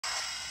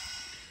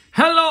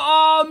Hello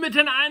all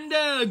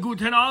miteinander,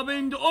 guten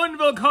Abend und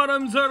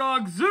willkommen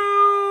zurück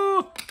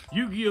zu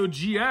Yu-Gi-Oh!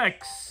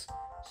 GX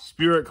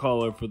Spirit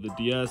Caller for the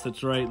DS.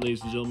 That's right,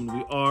 ladies and gentlemen,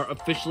 we are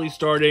officially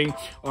starting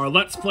our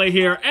Let's Play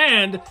here,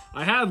 and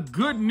I have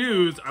good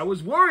news. I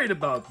was worried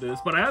about this,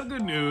 but I have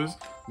good news.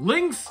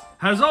 Lynx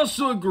has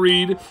also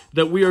agreed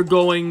that we are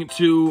going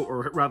to,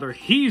 or rather,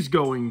 he's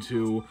going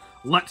to,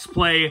 Let's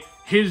Play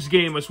his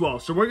game as well.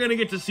 So we're going to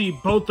get to see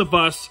both of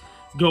us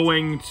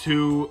going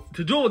to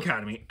Duel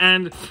Academy.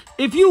 And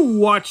if you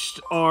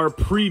watched our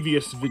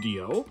previous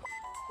video,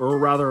 or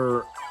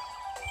rather,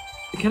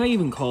 can I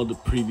even call it a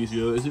previous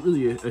video? Is it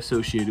really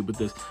associated with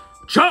this?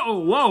 Oh,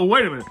 whoa,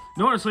 wait a minute.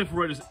 No one in Slave for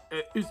Red is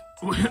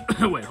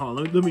wait, hold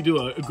on, let me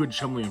do a good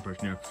Chumley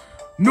impression here.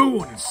 No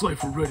one in Slave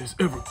for Red is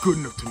ever good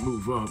enough to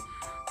move up.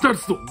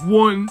 That's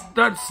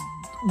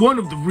one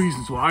of the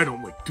reasons why I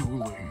don't like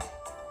dueling.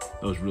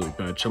 That was really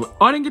bad, Chumley.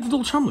 Oh, I didn't get to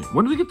duel Chumley.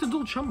 When did we get to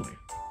duel Chumley?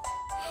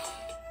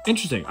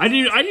 Interesting. I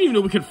didn't even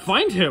know we could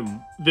find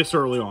him this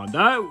early on.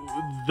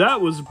 That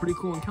was a pretty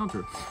cool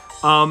encounter.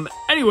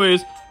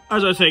 Anyways,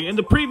 as I was saying, in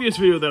the previous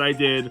video that I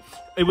did,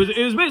 it was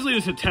basically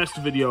just a test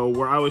video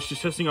where I was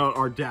just testing out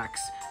our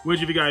decks.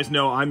 Which, if you guys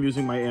know, I'm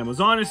using my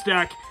Amazoness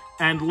deck,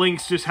 and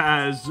Lynx just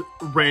has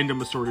random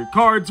assorted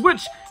cards,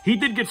 which he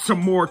did get some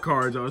more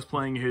cards. I was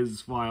playing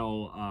his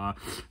file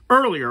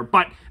earlier.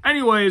 But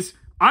anyways,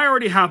 I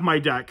already have my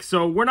deck,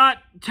 so we're not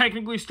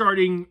technically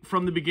starting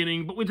from the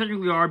beginning, but we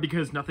technically are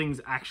because nothing's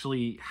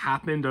actually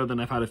happened other than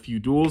I've had a few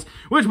duels.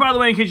 Which, by the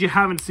way, in case you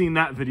haven't seen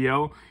that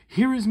video,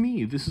 here is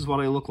me. This is what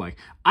I look like.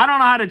 I don't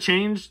know how to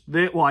change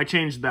well, I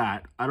changed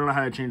that. I don't know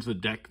how to change the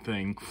deck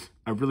thing.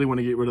 I really want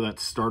to get rid of that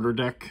starter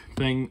deck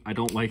thing. I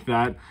don't like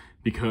that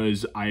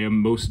because I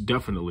am most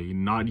definitely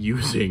not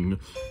using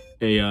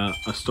a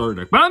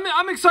starter deck. But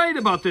I'm excited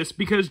about this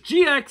because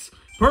GX,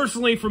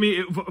 personally for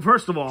me,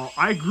 first of all,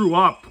 I grew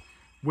up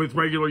with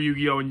regular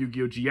Yu-Gi-Oh! And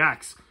Yu-Gi-Oh!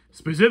 GX,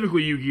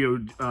 specifically Yu-Gi-Oh!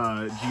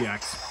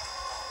 GX.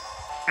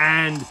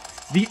 And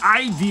the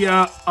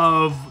idea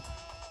of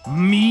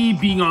me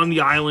being on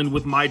the island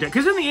with my deck,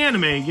 because in the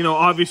anime, you know,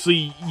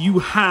 obviously they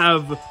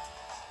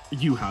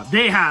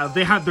have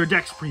their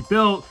decks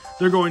pre-built,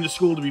 they're going to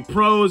school to be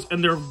pros,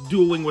 and they're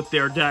dueling with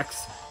their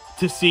decks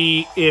to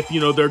see if, you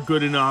know, they're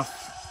good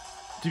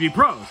enough to be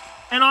pros.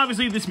 And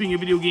obviously, this being a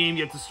video game,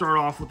 you have to start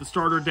off with the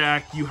starter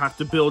deck, you have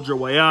to build your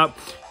way up.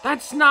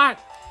 That's not,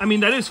 I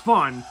mean, that is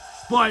fun,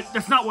 but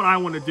that's not what I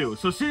want to do.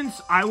 So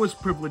since I was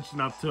privileged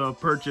enough to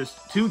purchase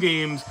 2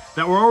 games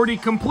that were already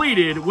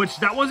completed, which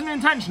that wasn't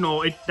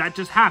intentional, that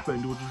just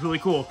happened, which was really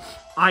cool.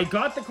 I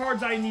got the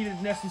cards I needed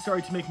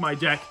necessary to make my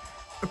deck,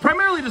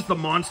 primarily just the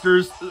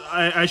monsters.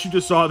 As you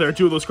just saw there,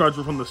 2 of those cards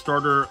were from the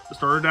starter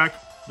deck,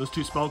 those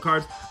 2 spell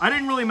cards. I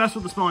didn't really mess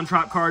with the spell and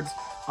trap cards,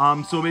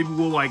 so maybe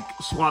we'll, like,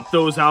 swap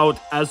those out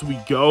as we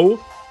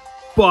go.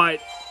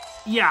 But,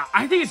 yeah,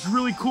 I think it's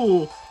really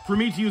cool for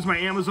me to use my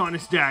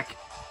Amazoness deck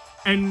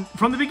and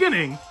from the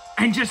beginning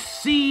and just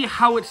see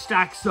how it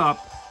stacks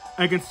up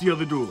against the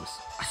other duelists.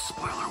 A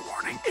spoiler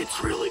warning,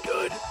 it's really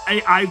good.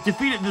 I've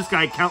defeated this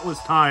guy countless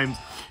times.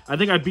 I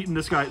think I've beaten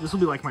this guy. This will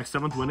be like my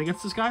 7th win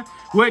against this guy,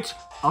 which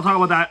I'll talk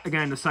about that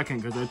again in a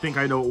second because I think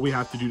I know what we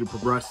have to do to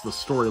progress the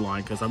storyline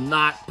because I'm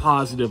not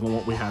positive on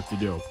what we have to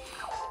do.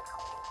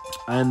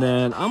 And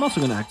then I'm also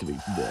going to activate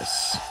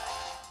this.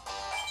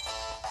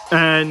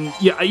 And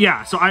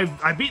yeah, so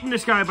I've beaten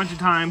this guy a bunch of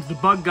times, the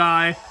bug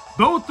guy,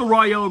 both the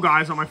raw yellow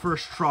guys on my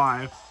first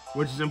try,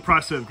 which is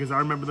impressive because I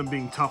remember them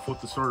being tough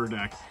with the starter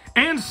deck.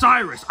 And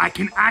Cyrus, I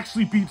can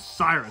actually beat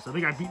Cyrus. I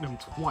think I've beaten him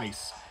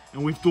twice,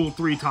 and we've dueled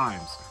 3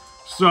 times.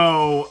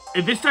 So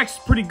this deck's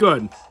pretty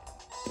good.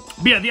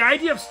 But yeah, the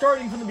idea of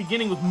starting from the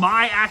beginning with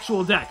my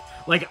actual deck,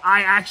 like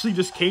I actually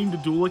just came to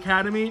Duel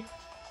Academy,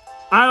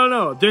 I don't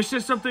know. There's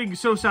just something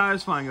so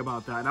satisfying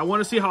about that. And I want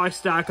to see how I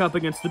stack up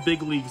against the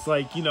big leagues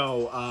like, you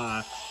know,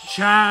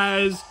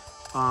 Chaz,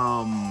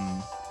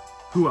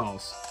 who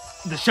else?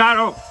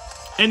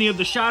 Any of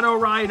the Shadow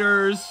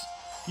Riders,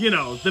 you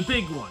know, the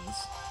big ones.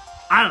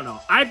 I don't know.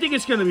 I think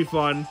it's going to be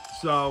fun.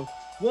 So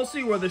we'll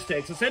see where this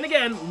takes us. And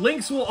again,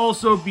 Lynx will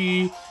also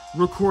be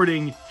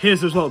recording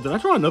his as well. Did I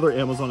draw another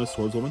Amazoness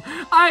Swordswoman?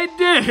 I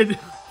did!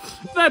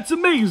 That's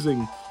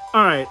amazing.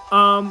 All right,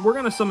 we're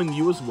going to summon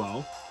you as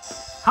well.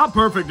 How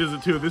perfect is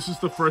it, too? This is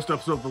the first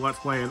episode of the Let's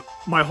Play, and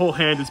my whole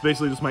hand is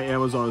basically just my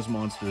Amazoness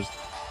monsters.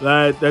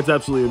 That's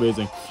absolutely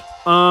amazing.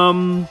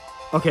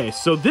 Okay,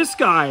 so this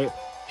guy,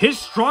 his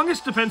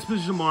strongest defense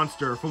position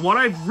monster, from what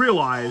I've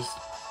realized,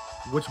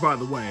 which, by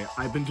the way,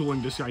 I've been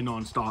dueling this guy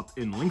nonstop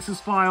in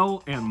Lynx's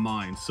file and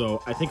mine,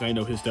 so I think I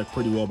know his deck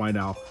pretty well by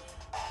now.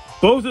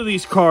 Both of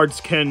these cards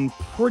can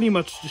pretty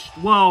much just,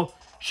 well,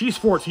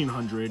 she's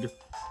 1400.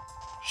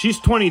 She's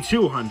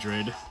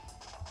 2200.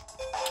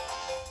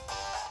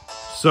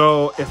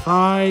 So, if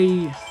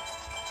okay,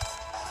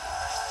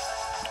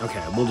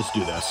 we'll just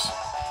do this.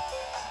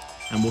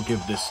 And we'll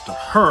give this to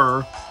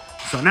her.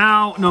 So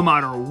now, no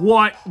matter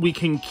what, we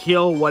can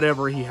kill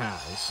whatever he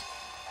has.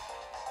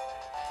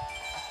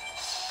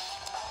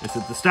 Is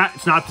it the stat?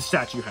 It's not the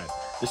statue head.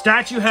 The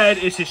statue head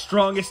is his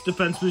strongest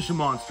defense position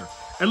monster.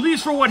 At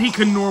least for what he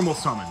can normal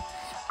summon.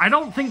 I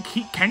don't think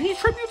can he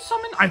tribute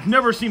summon? I've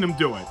never seen him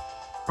do it.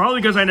 Probably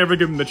because I never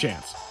give him the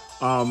chance.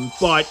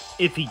 But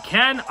if he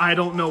can, I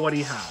don't know what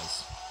he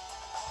has.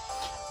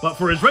 But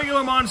for his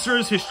regular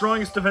monsters, his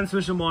strongest defense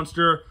mission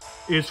monster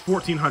is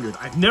 1400.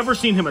 I've never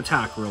seen him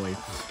attack, really.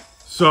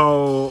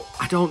 So,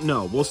 I don't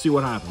know. We'll see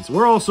what happens.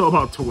 We're also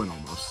about to win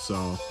almost,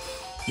 so,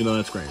 you know,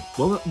 that's great.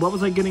 What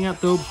was I getting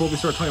at, though, before we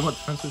start talking about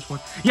defense mission?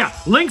 Yeah,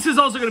 Lynx is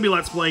also going to be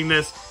Let's Playing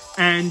this.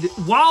 And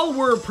while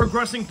we're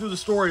progressing through the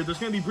story, there's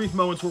going to be brief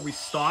moments where we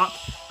stop,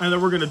 and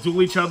then we're going to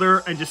duel each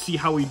other and just see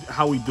how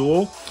we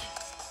duel.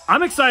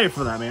 I'm excited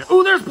for that, man.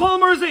 Oh, there's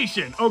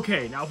polymerization!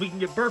 Okay, now if we can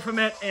get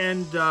Berfomet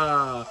and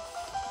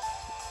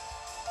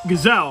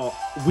Gazelle,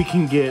 we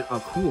can get a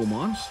cool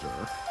monster.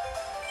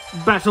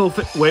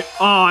 Wait,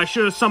 oh, I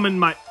should have summoned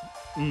my...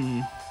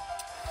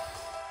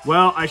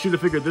 Well, I should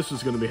have figured this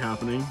was going to be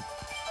happening.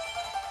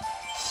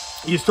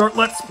 You start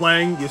Let's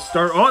Playing,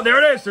 oh,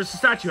 there it is! There's the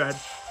statue head.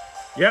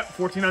 Yep,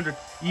 1400.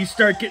 You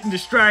start getting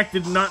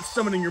distracted and not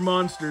summoning your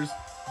monsters.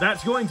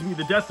 That's going to be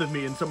the death of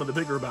me in some of the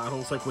bigger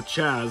battles, like with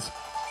Chaz.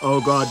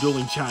 Oh god,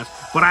 dueling Chaz.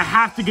 But I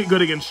have to get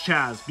good against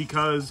Chaz,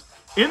 because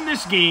in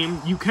this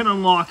game, you can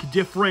unlock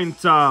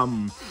different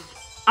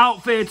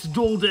outfits,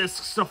 dual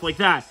discs, stuff like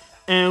that.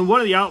 And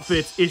one of the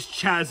outfits is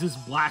Chaz's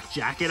black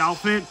jacket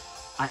outfit.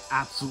 I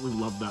absolutely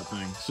love that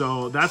thing.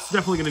 So that's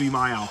definitely going to be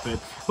my outfit.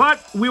 But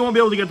we won't be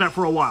able to get that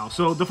for a while.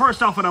 So the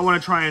first outfit I want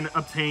to try and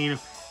obtain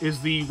is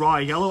the raw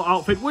yellow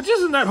outfit, which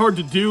isn't that hard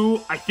to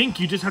do. I think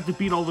you just have to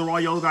beat all the raw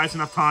yellow guys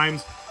enough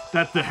times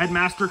that the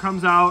headmaster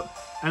comes out,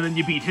 and then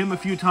you beat him a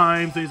few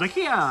times, and he's like,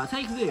 yeah,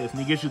 take this, and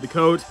he gives you the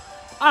coat.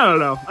 I don't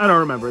know. I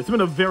don't remember. It's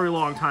been a very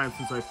long time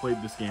since I've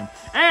played this game.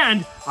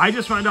 And I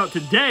just found out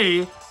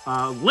today,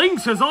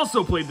 Lynx has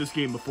also played this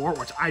game before,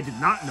 which I did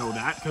not know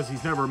that, because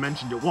he's never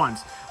mentioned it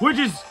once, which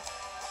is,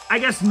 I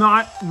guess,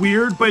 not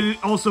weird, but it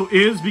also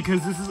is, because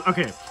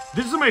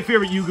this is my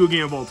favorite Yu-Gi-Oh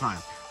game of all time.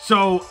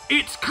 So,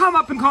 it's come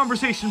up in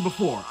conversation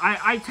before.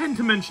 I tend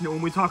to mention it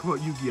when we talk about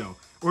Yu-Gi-Oh!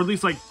 Or at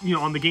least, like, you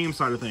know, on the game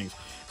side of things.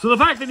 So the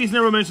fact that he's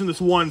never mentioned this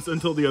once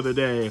until the other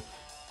day,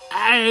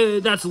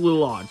 that's a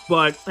little odd.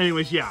 But,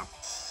 anyways, yeah.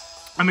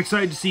 I'm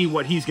excited to see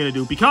what he's going to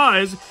do,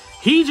 because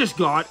he just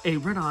got a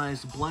Red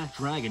Eyes Black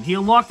Dragon. He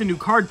unlocked a new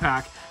card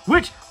pack,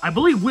 which I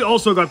believe we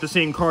also got the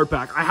same card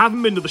pack. I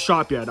haven't been to the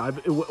shop yet.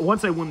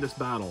 Once I win this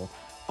battle,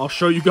 I'll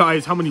show you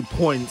guys how many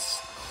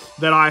points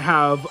that I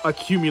have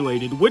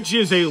accumulated, which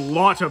is a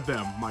lot of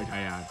them, might I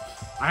add.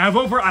 I have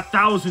over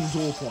 1,000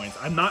 duel points.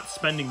 I'm not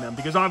spending them,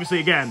 because obviously,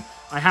 again,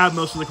 I have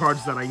most of the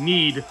cards that I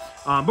need,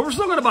 but we're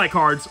still going to buy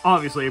cards,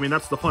 obviously. I mean,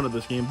 that's the fun of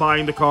this game,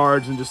 buying the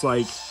cards and just,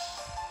 like,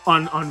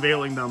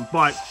 unveiling them.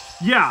 But,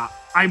 yeah,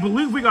 I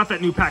believe we got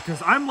that new pack,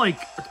 because I'm, like,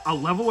 a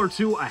level or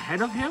two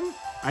ahead of him.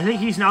 I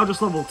think he's now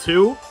just level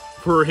 2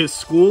 for his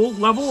school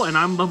level, and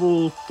I'm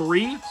level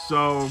 3,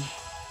 so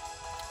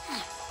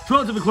it's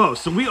relatively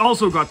close. So we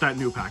also got that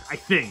new pack, I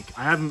think.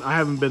 I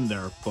haven't been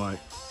there, but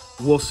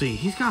we'll see.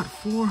 He's got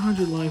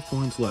 400 life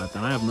points left,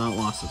 and I have not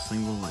lost a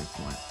single life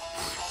point.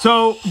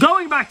 So,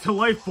 going back to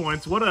life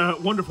points, what a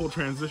wonderful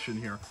transition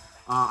here.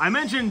 I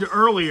mentioned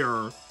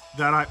earlier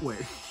that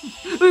wait,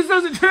 this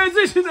doesn't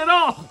transition at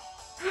all!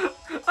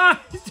 I'm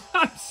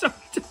so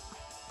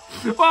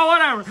dumb. Well,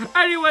 whatever.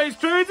 Anyways,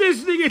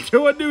 transitioning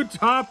into a new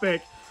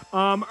topic.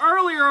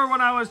 Earlier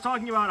when I was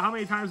talking about how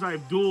many times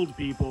I've dueled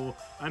people,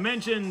 I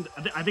mentioned,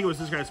 I think it was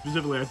this guy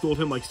specifically, I've dueled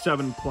him like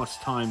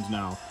 7+ times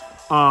now.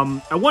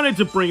 I wanted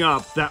to bring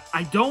up that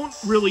I don't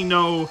really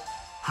know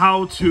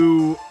how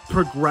to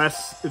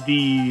progress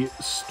the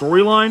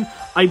storyline.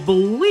 I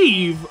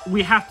believe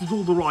we have to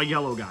duel the raw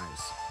yellow guys.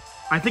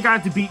 I think I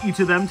have to beat each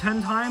of them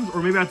 10 times,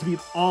 or maybe I have to beat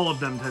all of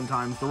them 10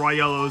 times, the raw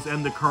yellows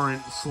and the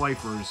current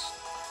Slifers.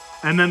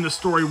 And then the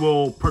story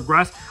will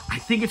progress. I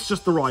think it's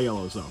just the raw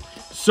yellows, though.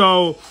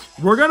 So,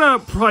 we're gonna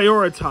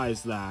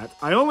prioritize that.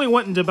 I only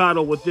went into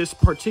battle with this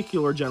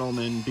particular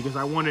gentleman because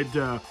I wanted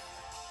to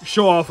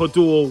show off a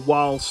duel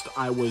whilst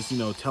I was, you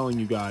know, telling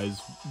you guys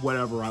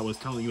whatever I was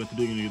telling you at the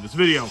beginning of this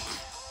video.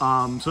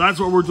 So that's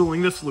what we're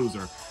dueling this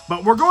loser.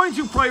 But we're going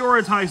to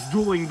prioritize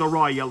dueling the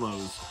raw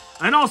yellows.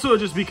 And also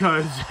just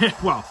because,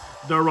 well,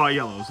 the raw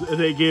yellows,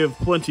 they give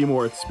plenty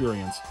more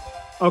experience.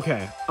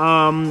 Okay,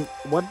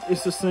 what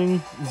is this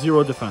thing?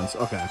 0 defense,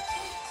 okay.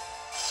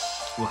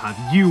 We'll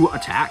have you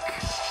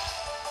attack.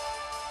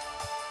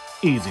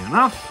 Easy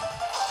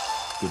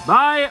enough.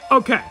 Goodbye.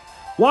 Okay,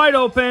 wide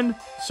open.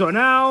 So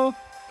now,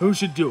 who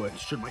should do it?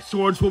 Should my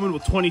swordswoman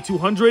with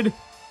 2200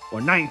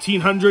 or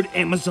 1900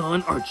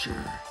 Amazon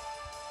Archer?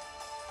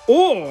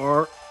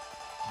 Or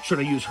should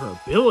I use her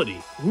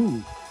ability?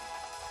 Ooh.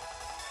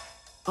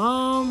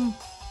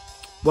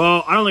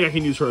 Well, I don't think I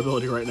can use her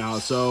ability right now,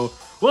 so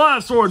we'll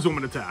have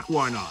swordswoman attack.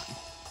 Why not?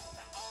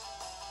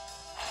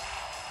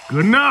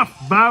 Good enough.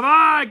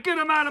 Bye-bye. Get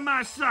him out of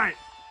my sight.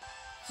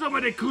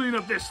 Somebody clean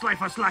up this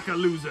Slifers like a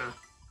loser.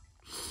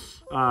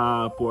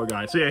 Poor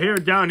guy. So yeah,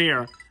 down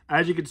here,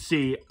 as you can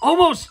see,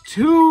 almost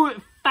 2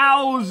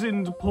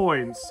 2,000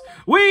 points.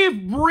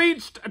 We've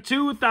reached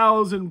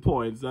 2,000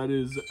 points. That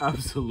is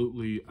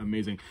absolutely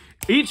amazing.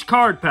 Each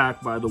card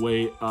pack, by the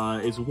way,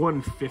 is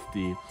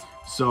 150.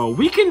 So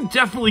we can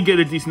definitely get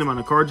a decent amount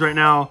of cards right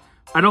now.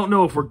 I don't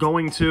know if we're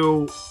going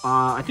to.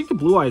 I think the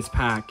Blue Eyes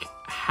pack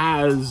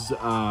has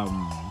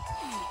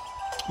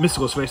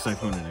Mystical Space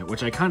Typhoon in it,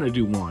 which I kind of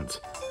do want.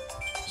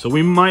 So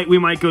we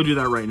might go do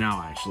that right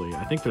now, actually.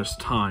 I think there's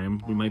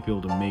time. We might be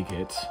able to make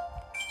it.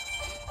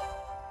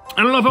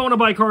 I don't know if I want to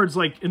buy cards,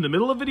 like, in the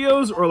middle of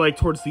videos or, like,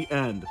 towards the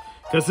end.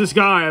 Because this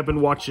guy I've been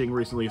watching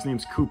recently, his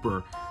name's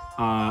Cooper.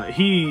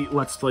 He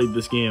Let's Played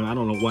this game. I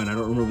don't know when. I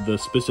don't remember the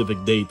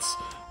specific dates.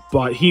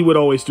 But he would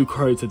always do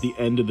cards at the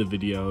end of the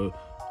video.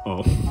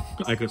 Oh,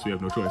 I guess we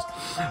have no choice.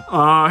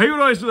 He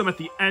would always do them at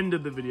the end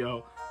of the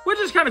video, which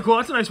is kind of cool.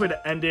 That's a nice way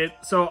to end it.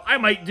 So I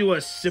might do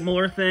a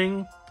similar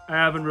thing. I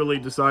haven't really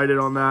decided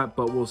on that,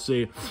 but we'll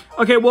see.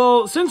 Okay,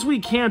 well, since we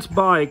can't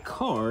buy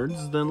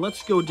cards, then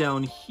let's go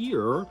down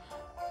here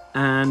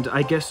and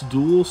I guess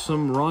duel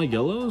some raw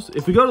yellows.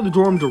 If we go to the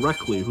dorm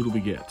directly, who do we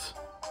get?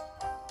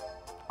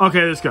 Okay,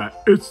 this guy.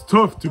 It's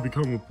tough to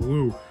become a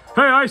blue.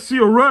 Hey, I see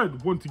a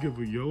red. Want to give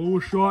a yellow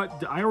a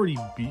shot? I already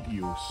beat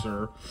you,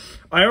 sir.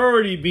 I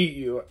already beat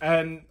you.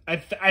 And I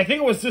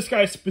think it was this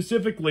guy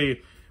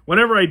specifically.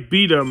 Whenever I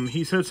beat him,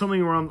 he said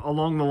something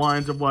along the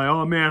lines of like,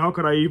 oh man, how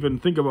could I even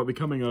think about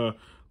becoming a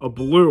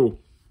blue?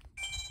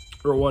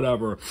 Or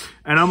whatever.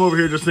 And I'm over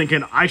here just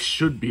thinking, I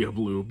should be a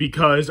blue.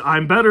 Because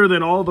I'm better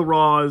than all the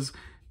Raws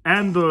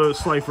and the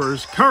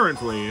Slifers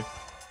currently.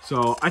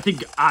 So I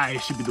think I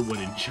should be the one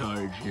in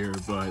charge here,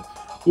 but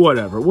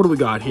whatever. What do we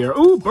got here?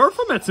 Ooh,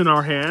 Berfomet's in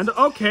our hand.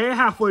 Okay,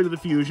 halfway to the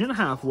fusion.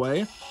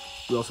 Halfway.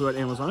 We also got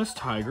Amazoness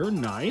Tiger.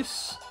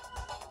 Nice.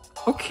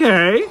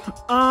 Okay.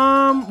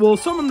 We'll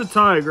summon the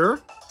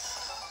Tiger.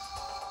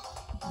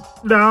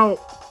 Now,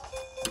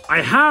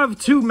 I have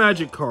 2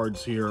 magic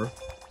cards here.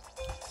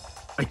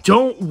 I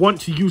don't want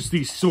to use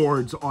these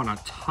swords on a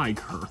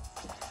tiger.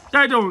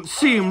 That don't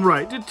seem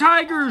right. Do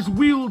tigers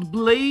wield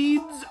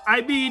blades?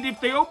 I mean,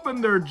 if they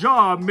open their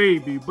jaw,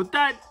 maybe. But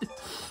that...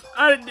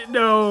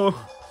 no.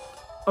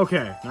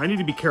 Okay, I need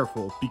to be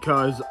careful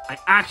because I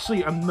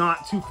actually am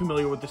not too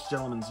familiar with this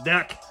gentleman's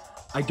deck.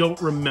 I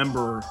don't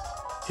remember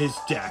his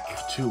deck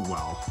too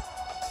well.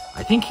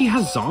 I think he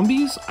has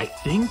zombies, I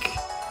think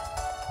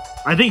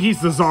he's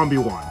the zombie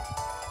one.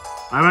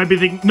 I might be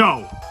thinking...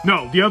 No,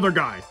 the other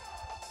guy.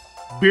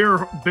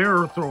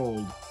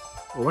 Bearthold,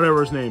 or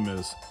whatever his name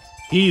is.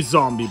 He's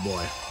zombie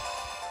boy.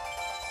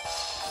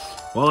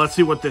 Well, let's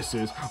see what this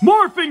is.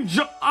 Morphing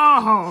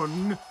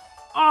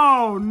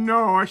Oh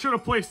no, I should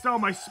have placed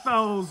down my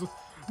spells.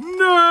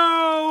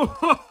 No!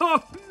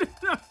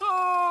 No!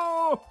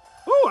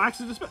 Oh,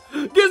 accident spell.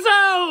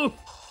 Gazelle!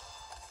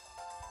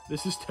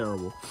 This is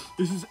terrible.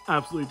 This is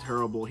absolutely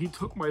terrible. He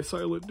took my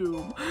Silent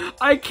Doom.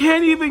 I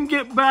can't even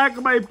get back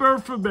my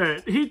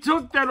Berfomet. He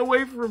took that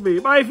away from me.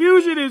 My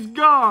fusion is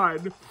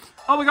gone.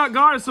 Oh, we got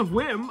Goddess of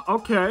Whim.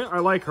 Okay, I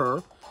like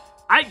her.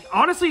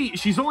 Honestly,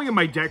 she's only in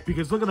my deck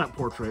because look at that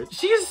portrait.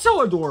 She is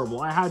so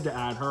adorable. I had to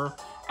add her.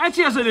 And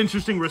she has an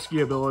interesting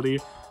risky ability.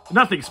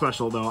 Nothing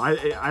special, though.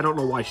 I don't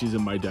know why she's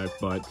in my deck,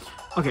 but...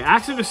 Okay,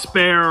 Axe of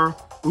Despair.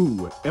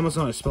 Ooh,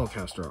 Amazoness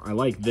Spellcaster. I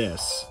like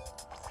this.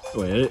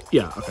 Wait,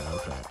 yeah, okay.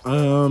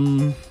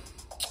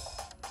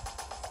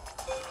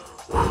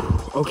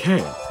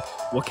 Okay,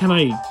 what can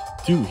I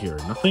do here?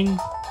 Nothing?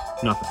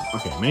 Nothing.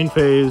 Okay, main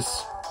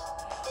phase.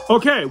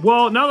 Okay,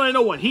 well, now that I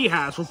know what he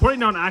has, we're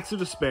putting down Axe of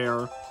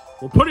Despair,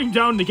 we're putting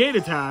down Negate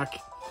Attack,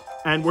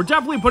 and we're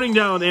definitely putting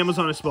down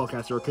Amazoness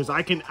Spellcaster, because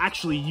I can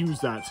actually use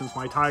that since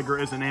my Tiger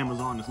is an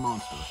Amazoness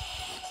monster.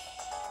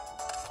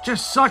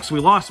 Just sucks we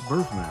lost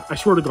Berfomet. I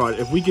swear to God,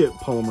 if we get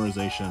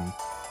Polymerization...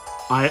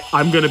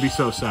 I'm gonna be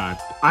so sad.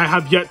 I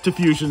have yet to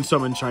fusion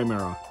summon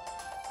Chimera.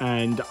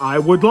 And I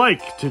would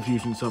like to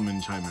fusion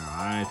summon Chimera.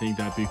 I think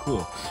that'd be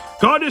cool.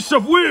 Goddess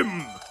of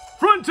Whim!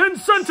 Front and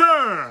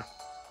center!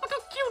 Look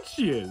how cute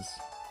she is.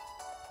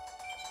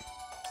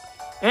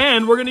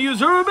 And we're gonna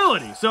use her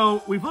ability.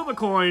 So we flip a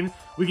coin.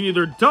 We can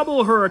either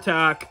double her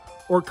attack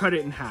or cut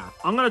it in half.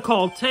 I'm gonna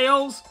call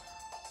tails.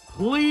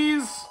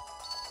 Please.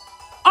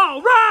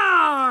 All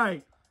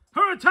right!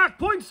 Her attack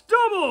points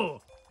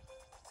double!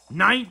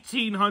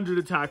 1,900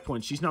 attack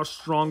points. She's now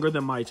stronger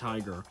than my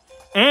Tiger.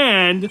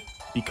 And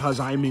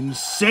because I'm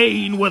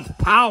insane with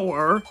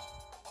power...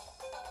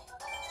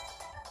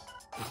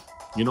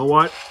 You know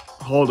what?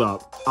 Hold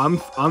up. I'm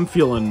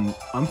feeling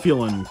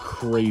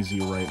crazy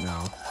right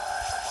now.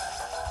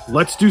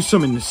 Let's do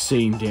some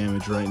insane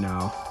damage right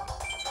now.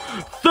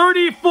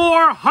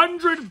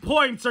 3,400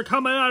 points are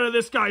coming out of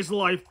this guy's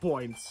life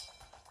points.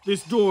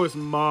 This duel is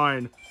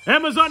mine.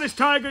 Amazoness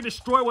Tiger,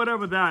 destroy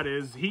whatever that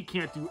is. He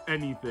can't do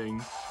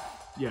anything.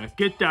 Yeah,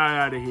 get that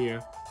out of here.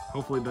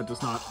 Hopefully that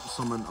does not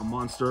summon a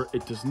monster.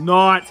 It does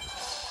not.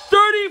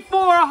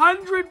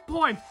 3,400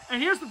 points.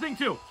 And here's the thing,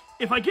 too.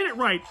 If I get it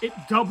right, it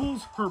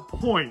doubles her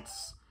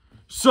points.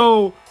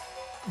 So,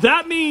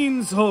 that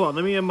means... Hold on,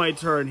 let me end my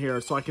turn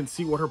here so I can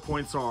see what her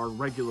points are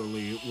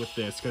regularly with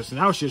this. Because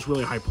now she has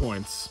really high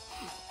points.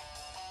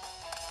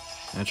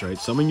 That's right.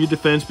 Summon your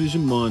defense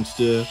position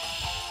monster.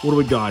 What do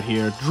we got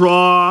here?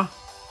 Draw.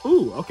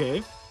 Ooh,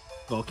 okay.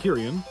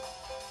 Valkyrian.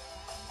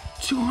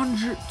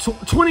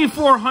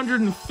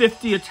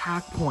 2,450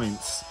 attack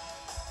points.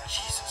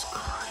 Jesus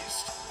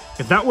Christ.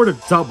 If that were to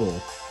double,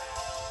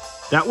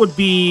 that would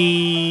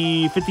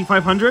be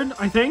 5,500,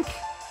 I think.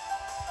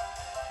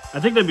 I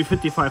think that'd be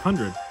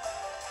 5,500.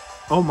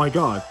 Oh my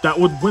god. That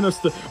would win us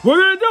the... We're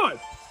gonna do it!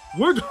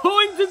 We're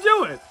going to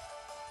do it!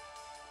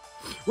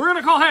 We're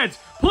gonna call heads.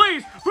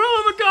 Please, for the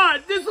love of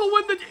God, this will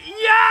win the...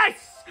 Yes!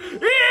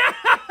 Yes!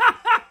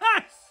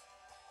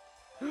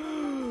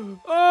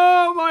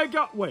 Oh my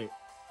god. Wait.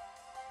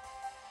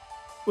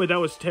 Wait, that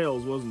was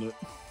tails, wasn't it?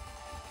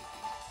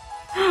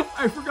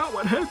 I forgot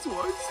what heads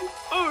was.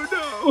 Oh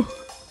no.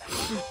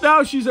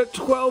 Now she's at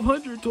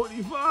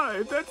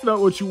 1,225. That's not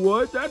what you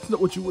want. That's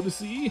not what you want to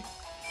see.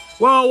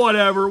 Well,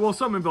 whatever. We'll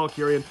summon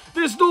Valkyrian.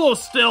 This duel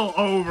is still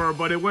over,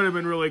 but it would have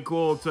been really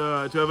cool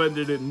to have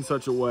ended it in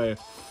such a way.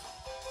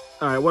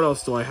 Alright, what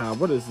else do I have?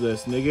 What is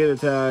this? Negate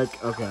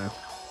attack. Okay.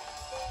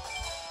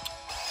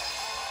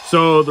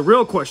 So, the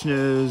real question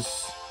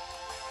is...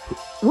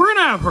 We're going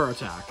to have her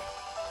attack.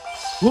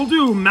 We'll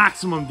do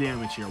maximum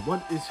damage here.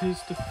 What is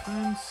his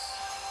defense?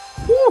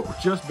 Whew!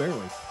 Just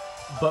barely.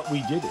 But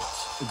we did it.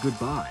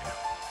 Goodbye.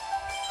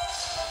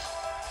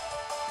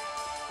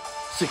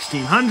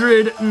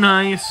 1,600.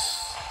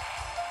 Nice.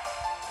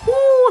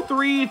 Woo!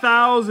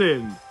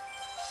 3,000.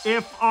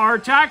 If our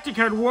tactic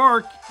had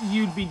worked,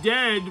 you'd be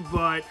dead,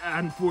 but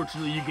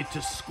unfortunately you get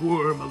to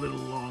squirm a little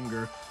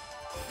longer.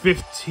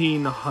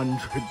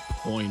 1,500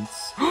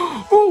 points.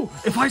 Ooh!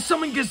 If I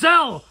summon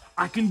Gazelle,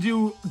 I can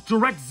do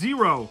direct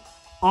 0.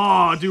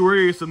 Oh, dude, we're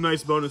gonna get some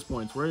nice bonus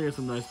points.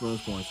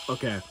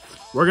 Okay,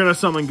 we're gonna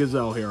summon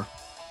Gazelle here.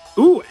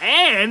 Ooh,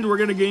 and we're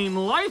gonna gain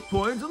life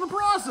points in the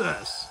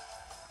process.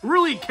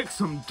 Really kick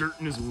some dirt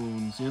in his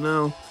wounds, you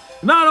know?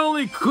 Not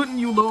only couldn't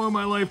you lower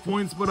my life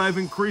points, but I've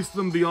increased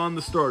them beyond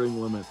the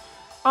starting limit.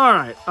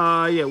 Alright,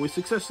 yeah, we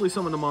successfully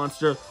summoned the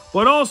monster,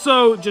 but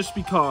also, just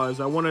because,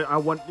 we're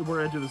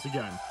gonna do this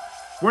again.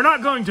 We're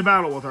not going to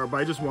battle with her, but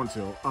I just want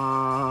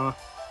to.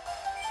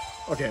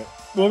 Okay,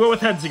 we'll go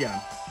with heads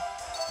again.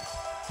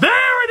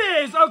 There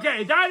it is!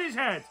 Okay, that is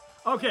heads.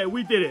 Okay,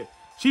 we did it.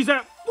 She's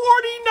at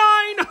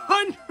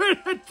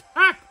 4,900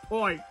 attack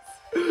points.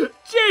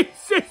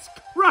 Jesus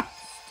Christ.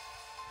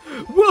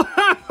 We'll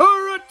have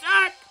her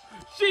attack.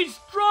 She's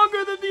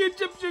stronger than the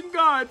Egyptian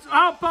gods.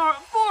 How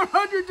powerful?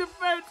 400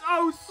 defense.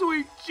 Oh,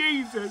 sweet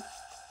Jesus.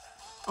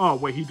 Oh,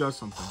 wait, he does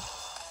something.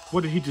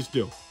 What did he just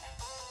do?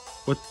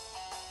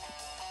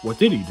 What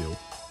did he do?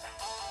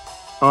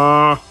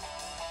 I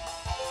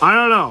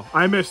don't know.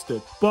 I missed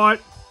it.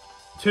 But,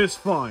 'tis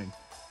fine.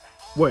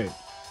 Wait,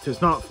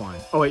 'tis not fine.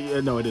 Oh, wait,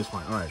 yeah, no, it is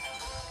fine. All right.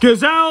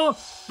 Gazelle,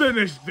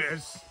 finish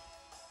this.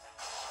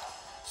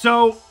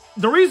 So,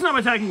 the reason I'm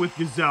attacking with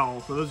Gazelle,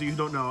 for those of you who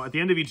don't know, at the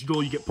end of each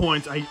duel you get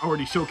points. I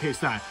already showcased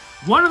that.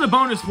 One of the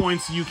bonus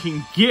points you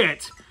can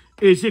get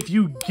is if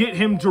you get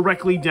him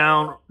directly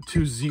down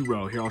to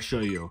 0. Here, I'll show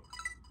you.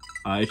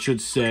 It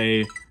should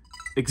say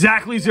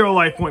exactly 0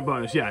 life point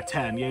bonus. Yeah,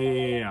 10.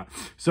 Yeah.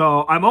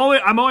 So I'm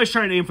always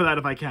trying to aim for that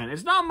if I can.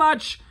 It's not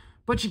much,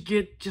 but you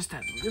get just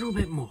that little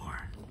bit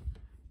more.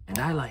 And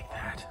I like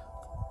that.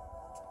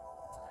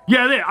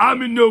 Yeah, there.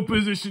 I'm in no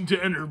position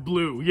to enter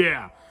blue.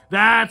 Yeah.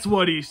 That's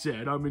what he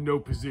said. I'm in no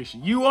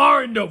position. You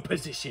are in no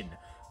position.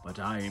 But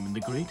I am in the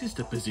greatest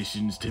of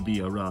positions to be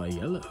a raw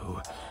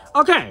yellow.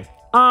 Okay.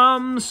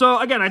 So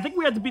again, I think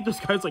we had to beat those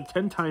guys like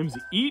 10 times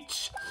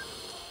each.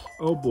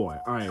 Oh boy.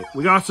 Alright.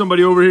 We got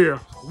somebody over here.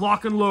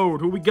 Lock and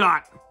load. Who we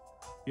got?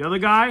 The other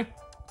guy?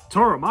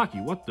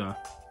 Toramaki. What the?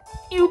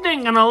 You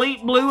think an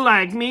elite blue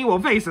like me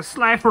will face a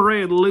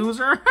slap-red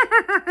loser?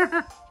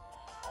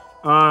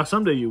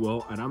 Someday you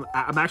will. And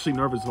I'm actually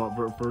nervous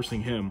about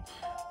versing him.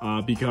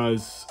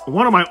 Because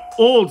one of my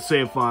old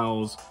save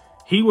files,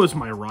 he was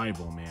my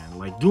rival, man.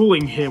 Like,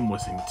 dueling him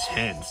was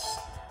intense.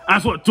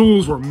 That's what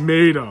duels were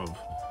made of.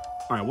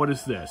 Alright, what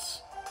is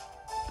this?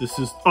 This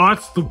is... Oh,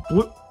 it's the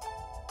blue...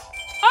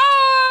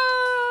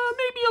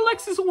 Maybe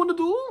Alexis will win a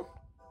duel?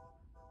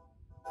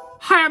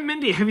 Hi, I'm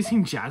Mindy. Have you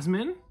seen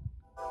Jasmine?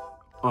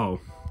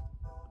 Oh.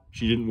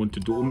 She didn't want to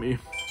duel me.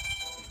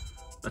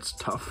 That's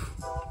tough.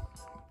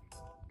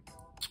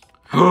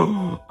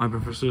 I'm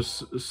Professor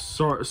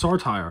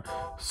Sartire,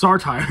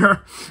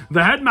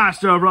 the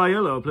headmaster of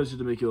Raiello. Pleasure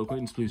to make your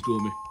acquaintance. Please duel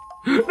me.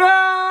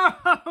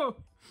 No!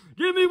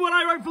 Give me what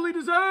I rightfully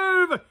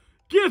deserve!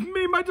 Give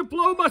me my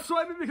diploma so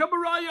I can become a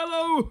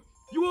Raiello!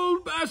 You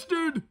old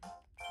bastard!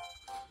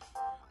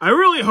 I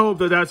really hope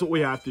that that's what we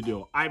have to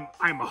do.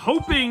 I'm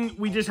hoping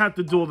we just have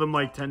to duel them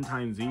like 10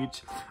 times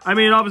each. I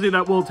mean, obviously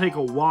that will take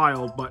a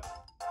while, but...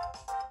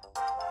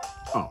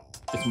 Oh.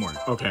 It's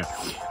morning. Okay.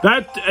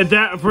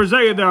 That for a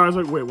second there, I was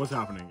like, wait, what's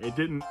happening? It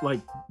didn't,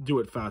 like, do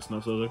it fast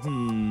enough, so I was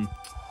like,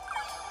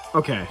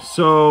 Okay,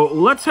 so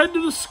let's head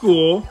to the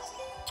school.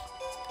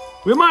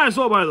 We might as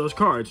well buy those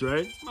cards,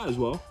 right? Might as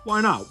well.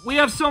 Why not? We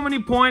have so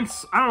many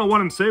points. I don't know what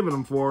I'm saving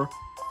them for.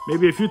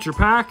 Maybe a future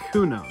pack?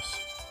 Who knows?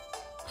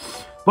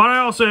 But I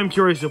also am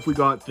curious if we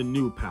got the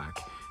new pack.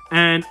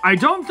 And I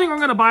don't think I'm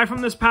going to buy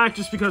from this pack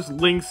just because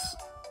Lynx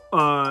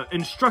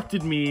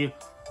instructed me.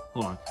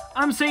 Hold on.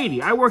 I'm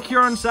Sadie. I work here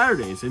on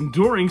Saturdays and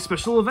during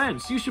special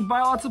events. You should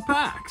buy lots of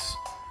packs.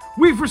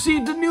 We've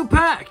received a new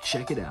pack.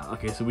 Check it out.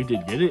 Okay, so we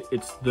did get it.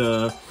 It's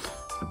the,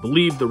 I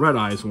believe, the Red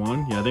Eyes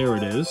one. Yeah, there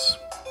it is.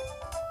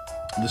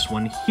 This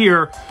one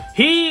here.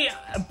 He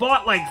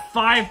bought like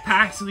 5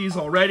 packs of these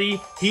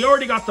already. He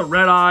already got the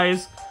Red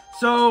Eyes.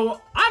 So,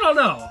 I don't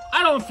know.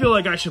 I don't feel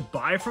like I should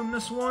buy from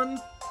this one.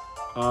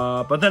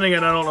 But then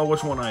again, I don't know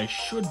which one I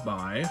should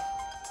buy.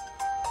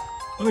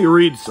 Let me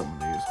read some of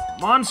these.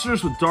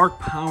 Monsters with dark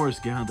powers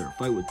gather.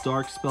 Fight with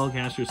dark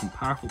spellcasters and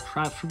powerful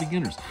traps for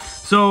beginners.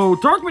 So,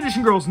 Dark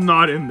Magician Girl's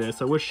not in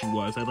this. I wish she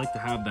was. I'd like to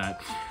have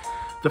that.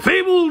 The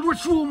fabled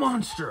ritual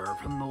monster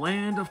from the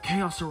land of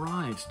chaos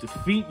arrives.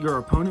 Defeat your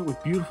opponent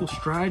with beautiful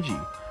strategy.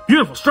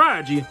 Beautiful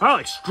strategy? I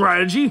like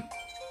strategy.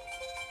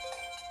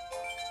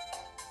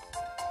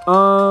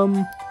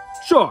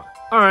 Sure.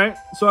 Alright,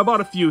 so I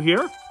bought a few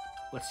here.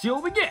 Let's see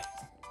what we get.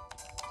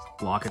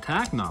 Block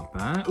attack, not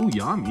bad. Ooh,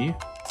 yummy.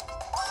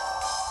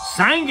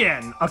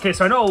 Sangan! Okay,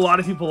 so I know a lot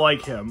of people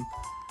like him.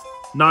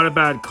 Not a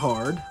bad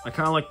card. I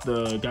kind of like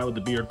the guy with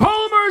the beard.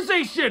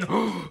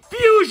 Polymerization!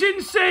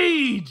 Fusion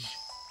Sage!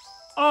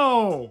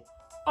 Oh,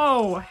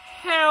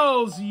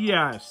 hells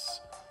yes.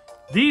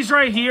 These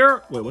right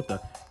here, wait, what the?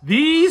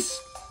 These,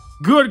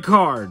 good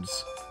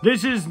cards.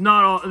 This is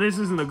not all, this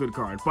isn't a good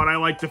card, but I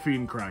like the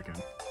Fiend Kraken.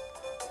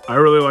 I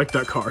really like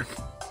that card.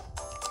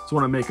 It's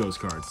one of Mako's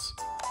cards.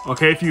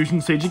 Okay,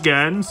 Fusion Sage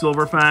again,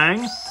 Silver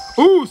Fang.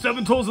 Ooh,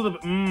 7 Tools of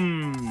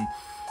the,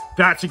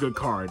 that's a good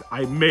card.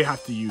 I may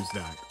have to use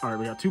that. All right,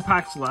 we got 2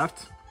 packs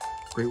left.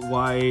 Great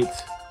White,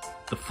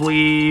 the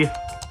Flea.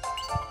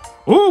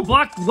 Ooh,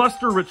 Black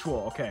Luster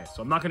Ritual. Okay,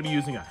 so I'm not going to be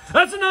using that.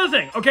 That's another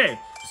thing. Okay,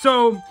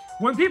 so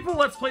when people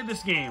let's play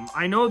this game,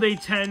 I know they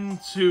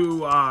tend to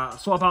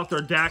swap out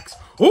their decks.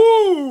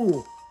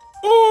 Ooh!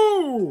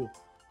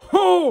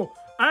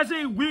 As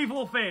a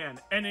Weevil fan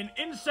and an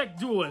Insect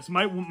Duelist,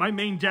 my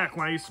main deck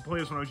when I used to play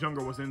this when I was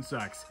younger was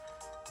Insects.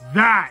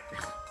 That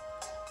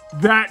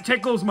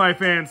tickles my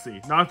fancy.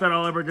 Not that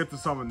I'll ever get to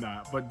summon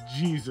that, but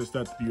Jesus,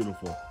 that's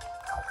beautiful.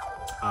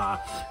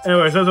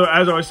 Anyways, as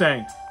I was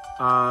saying,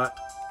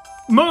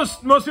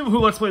 most people who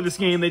let's play this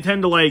game, they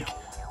tend to like,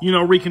 you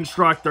know,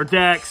 reconstruct their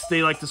decks.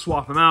 They like to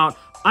swap them out.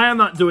 I am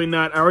not doing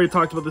that. I already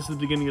talked about this at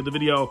the beginning of the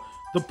video.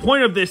 The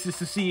point of this is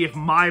to see if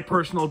my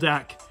personal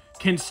deck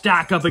can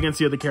stack up against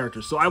the other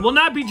characters. So I will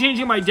not be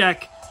changing my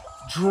deck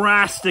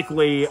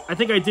drastically. I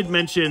think I did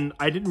mention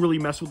I didn't really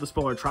mess with the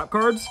spell or trap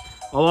cards.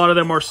 A lot of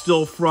them are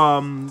still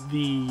from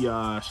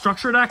the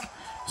structure deck.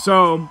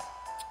 So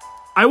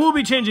I will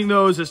be changing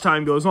those as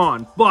time goes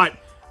on. But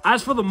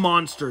as for the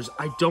monsters,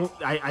 I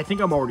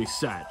think I'm already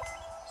set.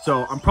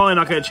 So I'm probably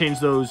not going to change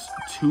those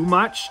too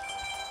much.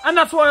 And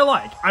that's what I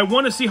like. I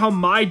want to see how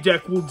my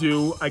deck will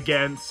do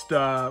against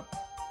all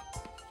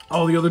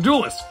the other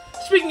duelists.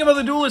 Speaking of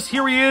other duelists,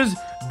 here he is,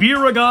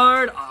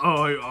 Beauregard.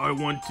 I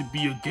want to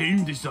be a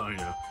game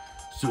designer.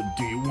 So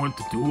do you want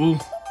to duel?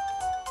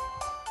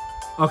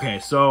 Okay,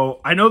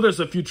 so I know there's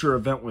a future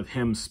event with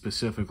him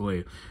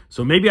specifically.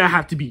 So maybe I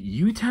have to beat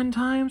you 10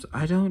 times?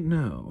 I don't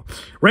know.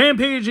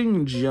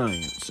 Rampaging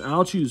Giants.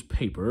 I'll choose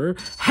paper.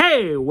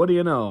 Hey, what do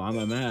you know? I'm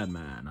a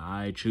madman.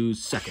 I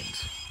choose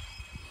second.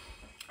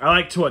 I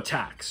like to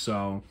attack,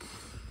 so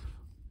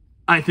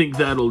I think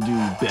that'll do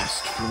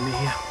best for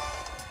me.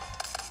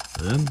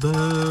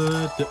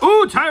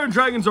 Ooh, Tyrant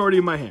Dragon's already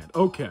in my hand.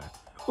 Okay.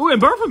 Ooh,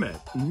 and Baphomet.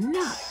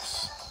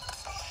 Nice.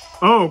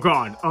 Oh,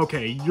 God.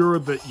 Okay, you're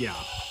the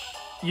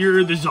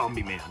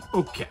zombie man.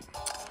 Okay.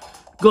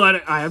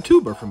 Glad I have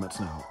 2 Baphomets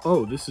now.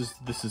 Oh, this is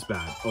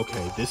bad.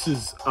 Okay, this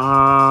is,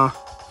 oh,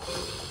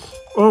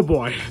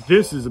 boy.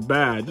 This is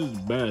bad. This is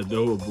bad.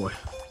 Oh, boy.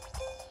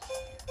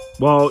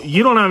 Well,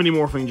 you don't have any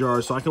morphing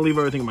jars, so I can leave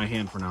everything in my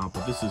hand for now,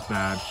 but this is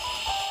bad.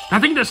 I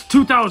think that's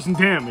 2,000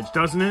 damage,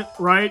 doesn't it?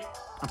 Right?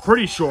 I'm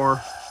pretty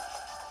sure.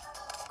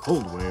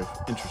 Cold Wave.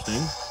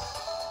 Interesting.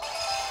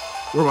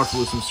 We're about to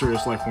lose some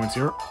serious life points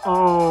here.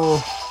 Oh.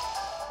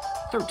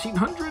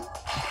 1,300?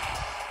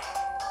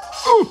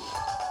 Ooh!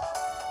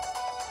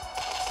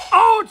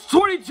 Oh, it's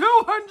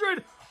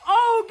 2,200!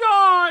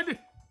 Oh, God!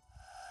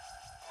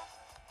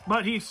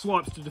 But he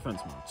swaps to defense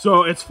mode,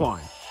 so it's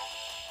fine.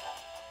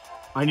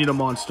 I need a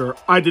monster.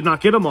 I did not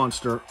get a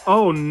monster.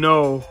 Oh,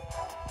 no.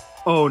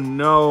 Oh,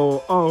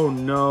 no. Oh,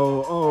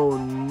 no. Oh,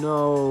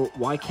 no.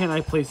 Why can't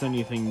I place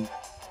anything?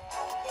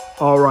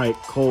 All right,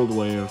 Cold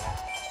Wave.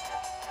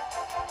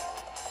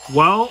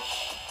 Well,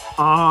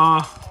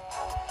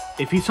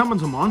 if he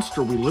summons a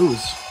monster, we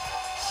lose.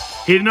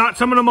 He did not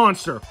summon a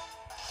monster.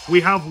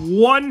 We have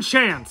 1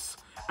 chance.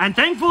 And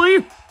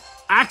thankfully,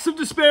 Axe of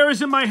Despair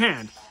is in my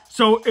hand.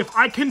 So if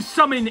I can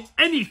summon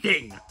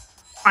anything,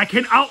 I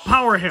can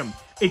outpower him.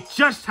 It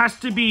just has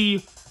to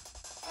be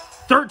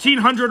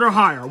 1,300 or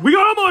higher. We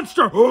got a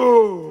monster!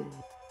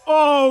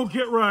 Oh,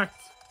 get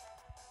wrecked.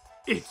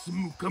 It's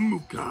Muka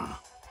Muka.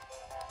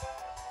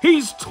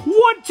 He's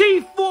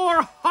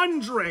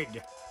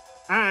 2,400.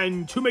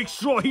 And to make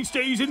sure he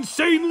stays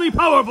insanely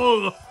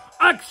powerful,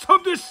 Axe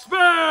of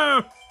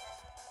Despair!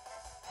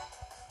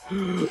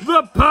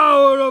 The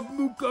power of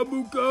Muka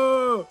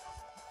Muka!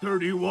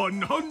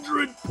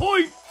 3,100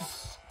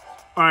 points!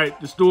 Alright,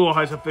 this duel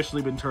has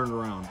officially been turned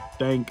around.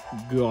 Thank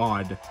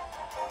God.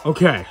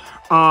 Okay.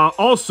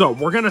 Also,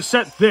 we're gonna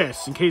set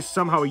this in case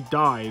somehow he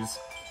dies.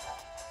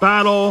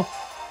 Battle.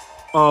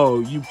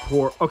 Oh, you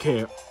poor...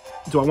 Okay.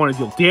 Do I want to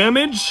deal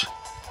damage?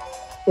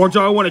 Or do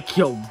I want to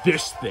kill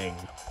this thing?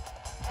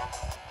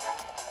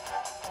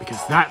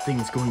 Because that thing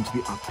is going to be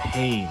a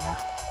pain.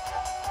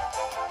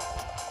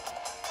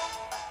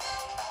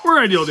 We're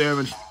gonna deal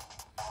damage.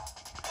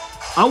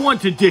 I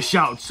want to dish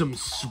out some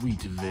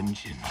sweet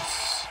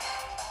vengeance.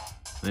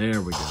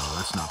 There we go.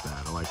 That's not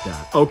bad. I like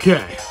that.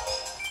 Okay.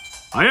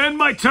 I end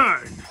my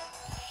turn.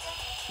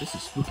 This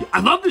is spooky.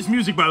 I love this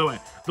music, by the way.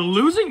 The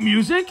losing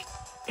music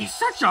is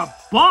such a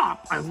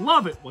bop. I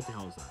love it. What the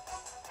hell is that?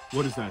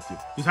 What does that do?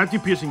 Does that do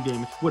piercing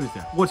damage? What is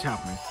that? What's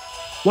happening?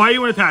 Why are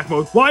you in attack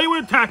mode? Why are you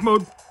in attack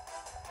mode?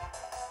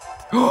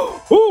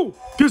 Oh,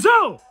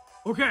 Gazelle!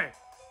 Okay.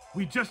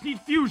 We just need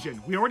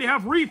fusion. We already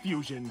have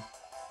refusion.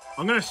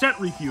 I'm gonna set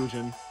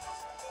refusion.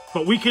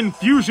 But we can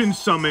fusion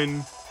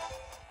summon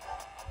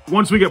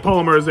once we get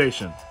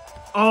polymerization.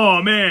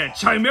 Oh man,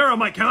 Chimera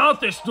might come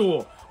out this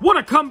duel. What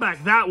a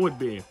comeback that would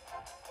be.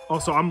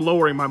 Also, I'm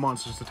lowering my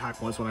monster's attack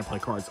points when I play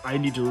cards. I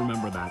need to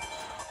remember that.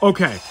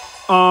 Okay.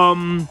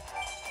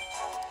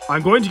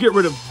 I'm going to get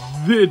rid of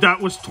that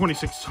was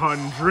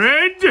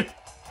 2,600.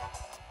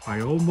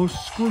 I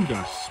almost screwed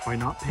us by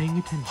not paying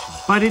attention.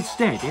 But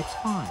instead, it's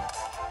fine.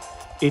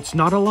 It's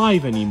not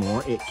alive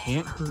anymore. It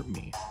can't hurt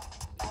me.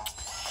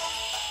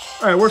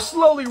 Alright, we're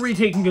slowly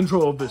retaking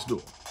control of this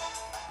duel.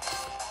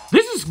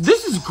 This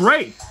is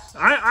great.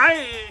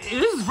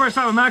 This is the first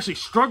time I'm actually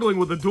struggling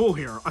with a duel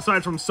here,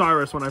 aside from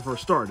Cyrus when I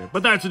first started.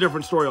 But that's a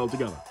different story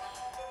altogether.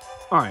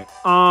 Alright,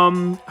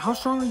 how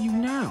strong are you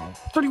now?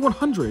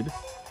 3,100?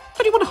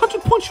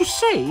 3,100 points, you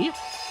say?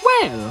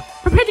 Well,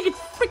 prepare to get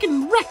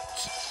freaking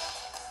wrecked.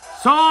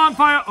 Song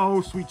fire.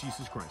 Oh, sweet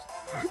Jesus Christ.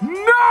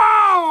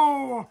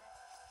 No!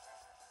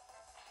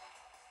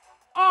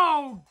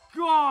 Oh,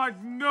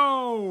 God,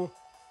 no.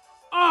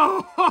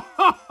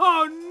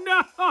 Oh,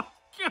 no.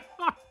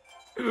 God.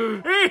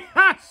 He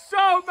has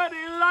so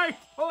many life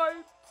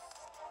points.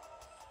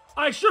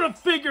 I should have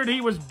figured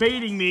he was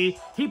baiting me.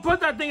 He put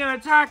that thing in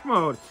attack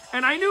mode.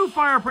 And I knew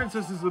Fire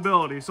Princess's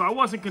ability, so I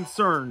wasn't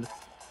concerned.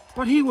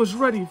 But he was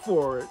ready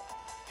for it.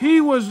 He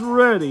was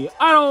ready.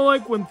 I don't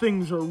like when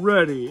things are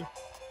ready.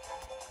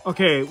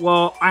 Okay,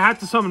 well, I have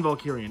to summon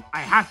Valkyrian.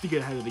 I have to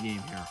get ahead of the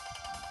game here.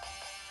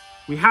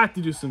 We have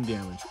to do some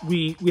damage.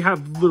 We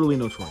have literally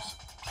no choice.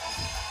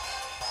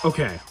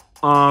 Okay.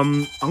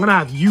 I'm gonna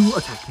have you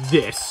attack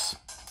this.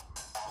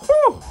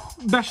 Whew!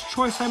 Best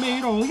choice I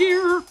made all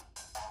year.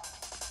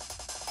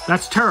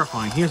 That's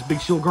terrifying. He has big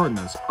shield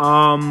gardeners.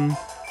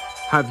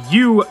 Have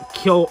you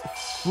kill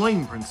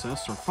Flame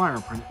Princess or Fire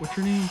Princess. What's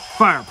your name?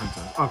 Fire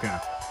Princess. Okay.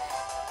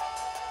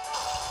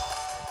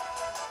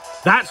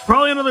 That's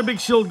probably another big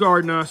shield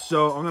gardener,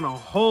 so I'm gonna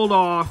hold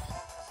off.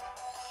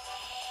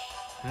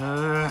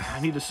 I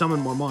need to summon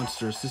more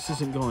monsters. This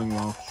isn't going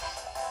well.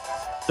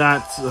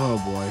 That's... oh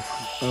boy.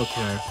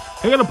 Okay.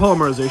 Can I get a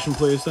polymerization,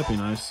 please? That'd be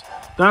nice.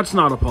 That's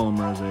not a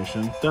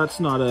polymerization.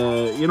 That's not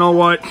a... you know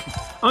what?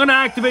 I'm gonna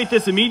activate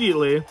this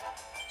immediately.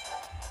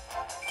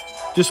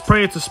 Just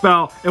pray it's a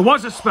spell. It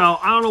was a spell.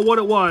 I don't know what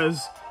it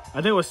was. I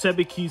think it was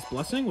Sebiki's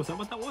Blessing. Was that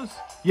what that was?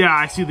 Yeah,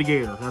 I see the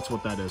gator. That's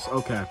what that is.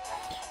 Okay.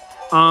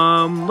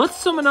 Let's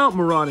summon out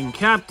Marauding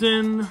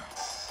Captain.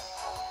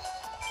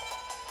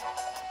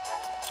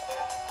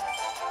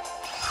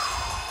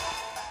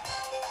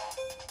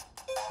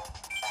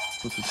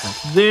 Let's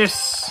attack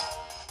this.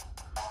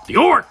 The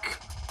Orc!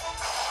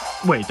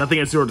 Wait, that thing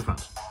has 0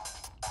 defense.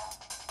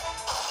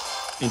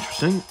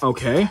 Interesting.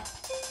 Okay.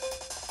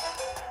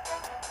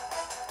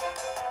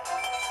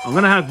 I'm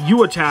gonna have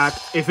you attack.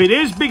 If it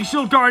is Big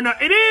Shield Gardener,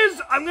 it is!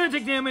 I'm gonna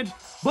take damage,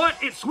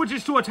 but it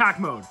switches to attack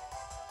mode.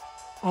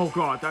 Oh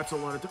god, that's a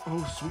lot of...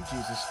 oh, sweet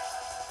Jesus.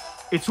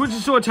 It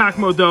switches to attack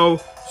mode, though,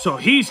 so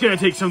he's gonna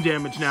take some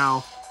damage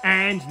now.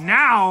 And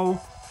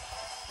now,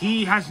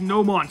 he has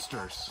no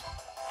monsters.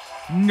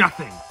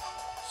 Nothing.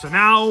 So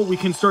now we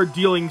can start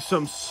dealing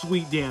some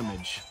sweet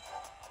damage.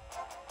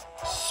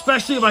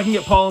 Especially if I can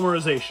get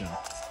polymerization.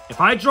 If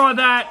I draw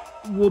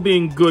that, we'll be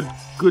in good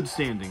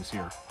standings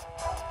here.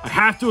 I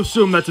have to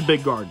assume that's a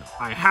big gardener.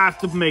 I have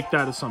to make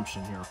that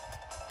assumption here.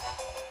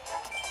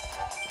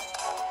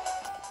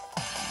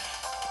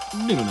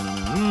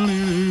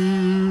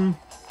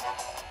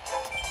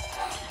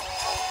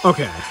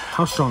 Okay,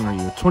 how strong are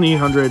you?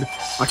 2,800.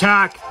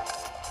 Attack!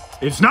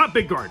 It's not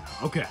big gardener.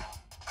 Okay.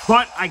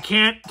 But I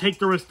can't take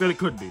the risk that it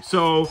could be.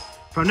 So,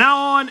 from now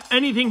on,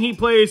 anything he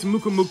plays,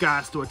 Muka Muka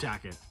has to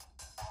attack it.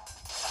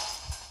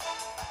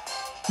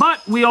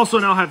 But we also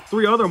now have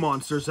 3 other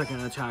monsters that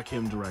can attack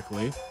him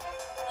directly.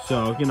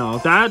 So, you know,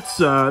 that's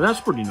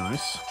pretty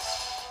nice.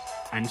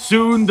 And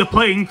soon the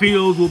playing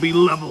field will be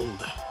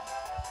leveled.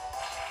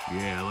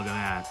 Yeah, look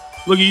at that.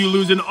 Look at you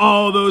losing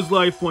all those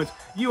life points.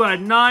 You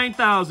had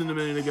 9,000 a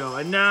minute ago,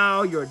 and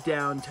now you're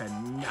down to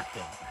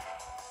nothing.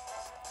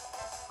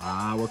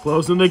 We're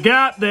closing the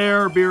gap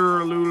there,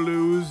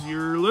 Beerlulus.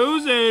 You're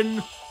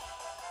losing.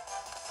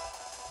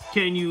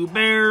 Can you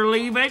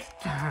believe it?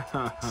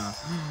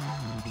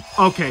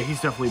 Okay,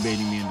 he's definitely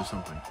baiting me into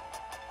something.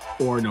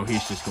 Or no,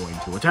 he's just going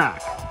to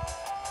attack.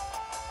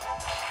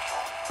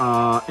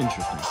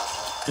 Interesting.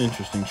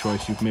 Interesting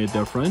choice you've made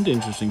there, friend.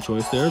 Interesting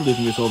choice there,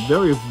 leaving yourself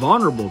very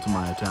vulnerable to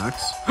my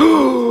attacks.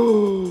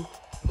 Polymerization!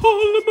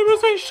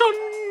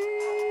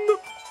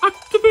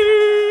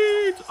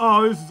 Activate!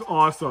 Oh, this is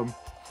awesome.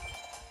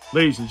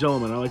 Ladies and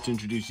gentlemen, I'd like to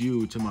introduce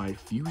you to my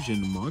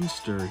fusion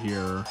monster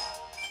here.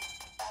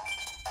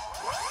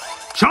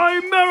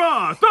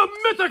 Chimera, the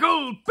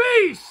mythical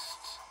beast!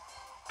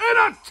 In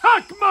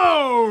attack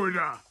mode!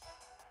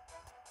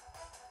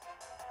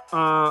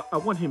 I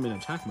want him in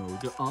attack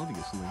mode,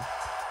 obviously.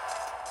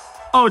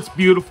 Oh, it's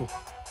beautiful.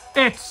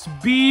 It's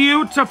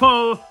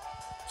beautiful.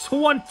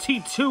 21.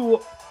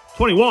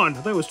 I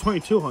thought it was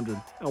 2200.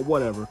 Oh,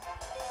 whatever.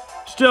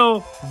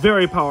 Still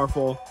very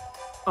powerful.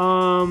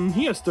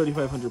 He has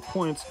 3,500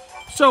 points.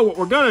 So what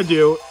we're gonna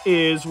do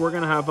is we're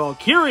gonna have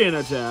Valkyrian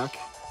attack.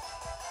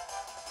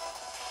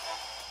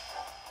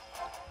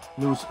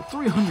 Lose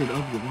 300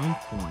 of your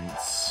life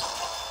points.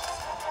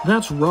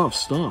 That's rough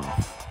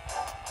stuff.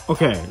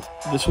 Okay,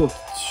 this will...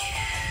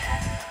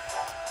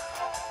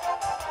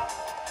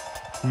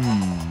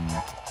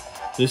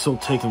 This will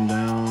take him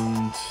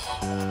down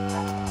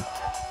to...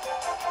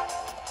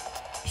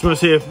 Just want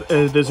to see if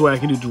there's a way I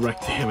can do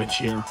direct damage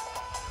here.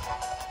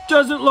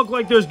 Doesn't look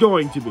like there's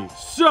going to be.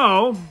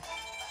 So...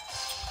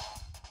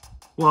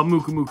 We'll have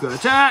Muka Muka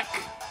attack.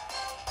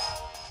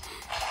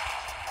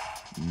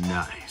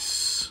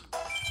 Nice.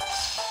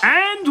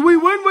 And we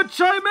win with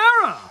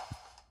Chimera!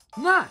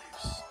 Nice.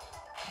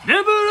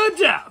 Never a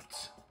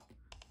doubt.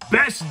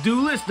 Best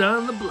duelist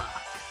on the block.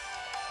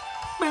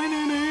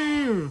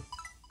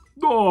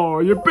 Oh,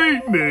 you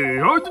beat me.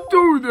 How'd you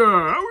do that?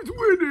 I was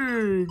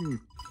winning.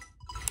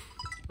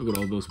 Look at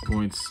all those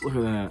points. Look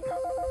at that.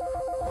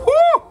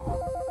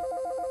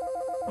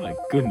 Woo! My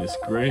goodness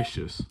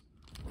gracious.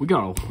 We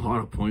got a lot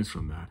of points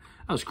from that.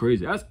 That was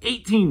crazy. That was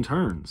 18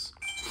 turns.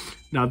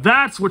 Now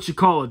that's what you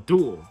call a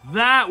duel.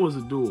 That was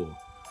a duel.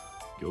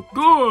 You're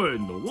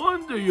good. No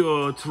wonder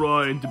you're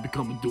trying to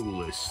become a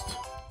duelist.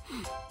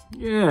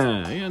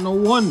 Yeah, no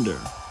wonder.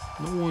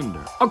 No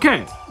wonder.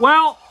 Okay,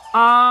 well,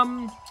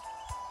 I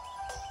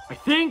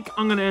think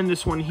I'm going to end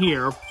this one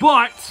here,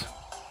 but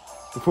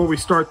before we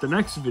start the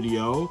next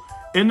video,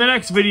 in the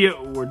next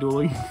video, we're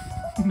dueling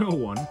no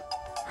one.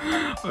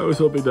 I was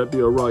hoping that'd be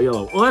a raw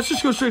yellow. Well, let's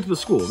just go straight to the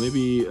school.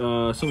 Maybe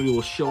somebody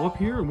will show up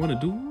here and want to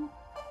duel.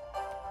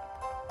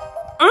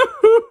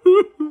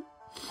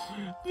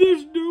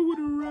 There's no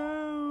one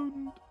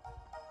around.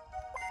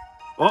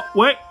 Oh,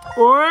 wait.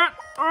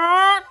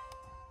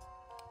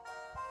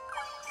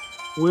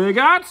 We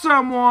got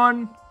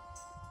someone.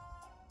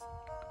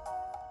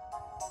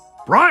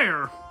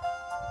 Briar.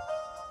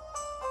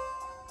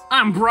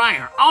 I'm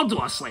Briar. I'll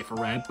do a sleigh for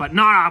red, but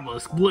not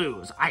obelisk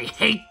blues. I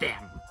hate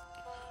them.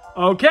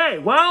 Okay,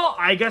 well,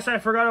 I guess I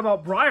forgot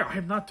about Briar. I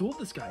have not dueled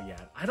this guy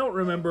yet. I don't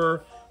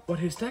remember what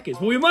his deck is.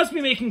 But we must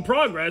be making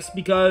progress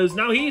because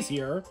now he's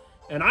here,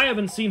 and I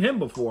haven't seen him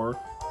before.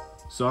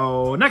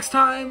 So next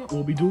time,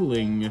 we'll be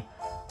dueling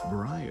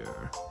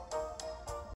Briar.